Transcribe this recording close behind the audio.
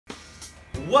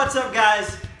What's up,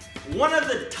 guys? One of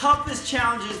the toughest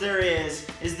challenges there is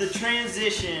the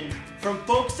transition from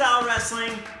folk style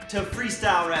wrestling to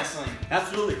freestyle wrestling.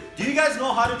 Absolutely. Do you guys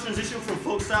know how to transition from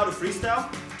folk style to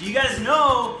freestyle? Do you guys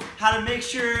know how to make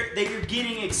sure that you're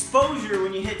getting exposure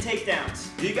when you hit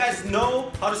takedowns? Do you guys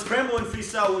know how to scramble in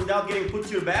freestyle without getting put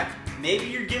to your back? Maybe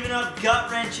you're giving up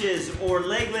gut wrenches or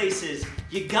leg laces.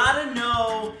 You gotta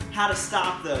know how to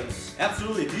stop those.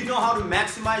 Absolutely. Do you know how to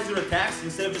maximize your attacks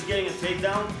instead of just getting a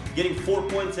takedown, getting 4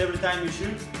 points every time you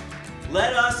shoot?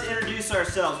 Let us introduce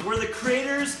ourselves. We're the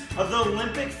creators of the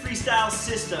Olympic freestyle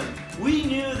system. We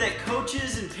knew that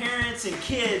coaches and parents and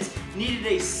kids needed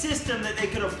a system that they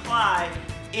could apply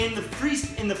in the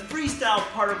freestyle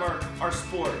part of our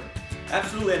sport.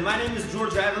 Absolutely, and my name is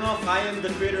George Ivanoff. I am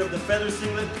the creator of the Feather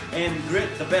Singlet and Grit,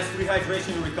 the best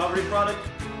rehydration and recovery product.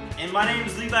 And my name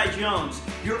is Levi Jones,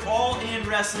 your all-in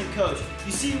wrestling coach.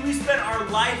 You see, we spent our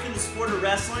life in the sport of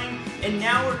wrestling, and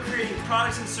now we're creating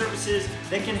products and services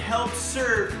that can help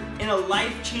serve in a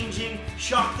life-changing,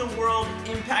 shock the world,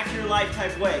 impact your life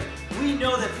type way. We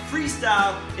know that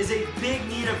freestyle is a big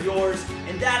need of yours,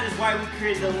 and that is why we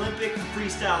created the Olympic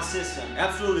freestyle system.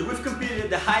 Absolutely, we've competed at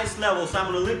the highest levels. I'm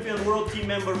an Olympian world team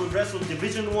member. We've wrestled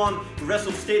Division I, we've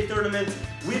wrestled state tournaments.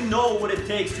 We know what it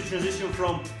takes to transition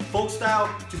from folk style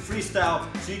to freestyle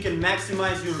so you can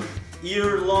maximize your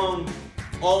year-long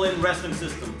all-in wrestling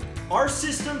system. Our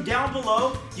system down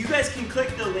below, you guys can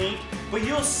click the link, but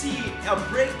you'll see a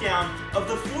breakdown of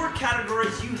the 4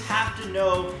 categories you have to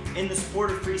know in the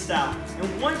sport of freestyle.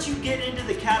 And once you get into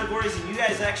the categories and you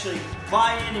guys actually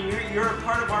buy in and you're a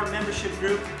part of our membership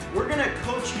group, we're gonna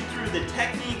coach you through the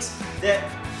techniques that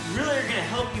really are gonna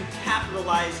help you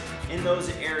capitalize in those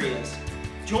areas.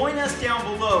 Join us down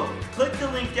below. Click the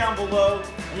link down below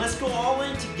and let's go all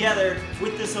in together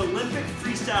with this Olympic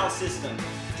freestyle system.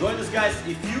 Join us, guys.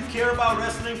 If you care about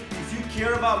wrestling, if you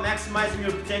care about maximizing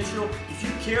your potential, if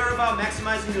you care about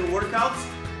maximizing your workouts,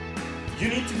 you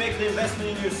need to make the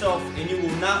investment in yourself and you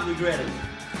will not regret it.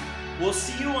 We'll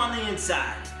see you on the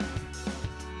inside.